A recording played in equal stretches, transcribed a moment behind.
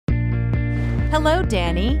Hello,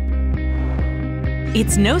 Danny.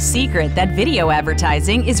 It's no secret that video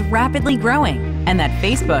advertising is rapidly growing and that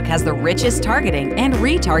Facebook has the richest targeting and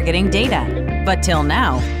retargeting data. But till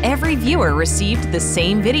now, every viewer received the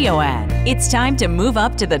same video ad. It's time to move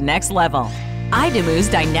up to the next level. Idomoo's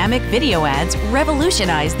dynamic video ads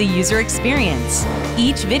revolutionize the user experience.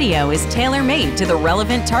 Each video is tailor-made to the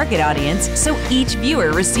relevant target audience, so each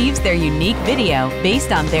viewer receives their unique video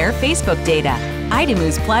based on their Facebook data.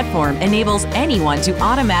 Idomoo's platform enables anyone to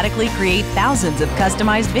automatically create thousands of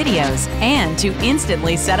customized videos and to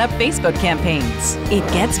instantly set up Facebook campaigns. It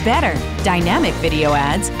gets better. Dynamic video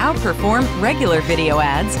ads outperform regular video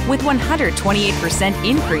ads with 128%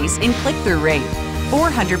 increase in click-through rate,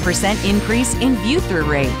 400% increase in view-through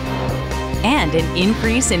rate, and an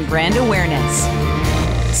increase in brand awareness.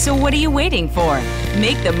 So what are you waiting for?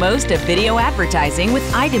 Make the most of video advertising with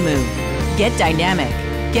Idomoo. Get dynamic.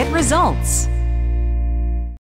 Get results.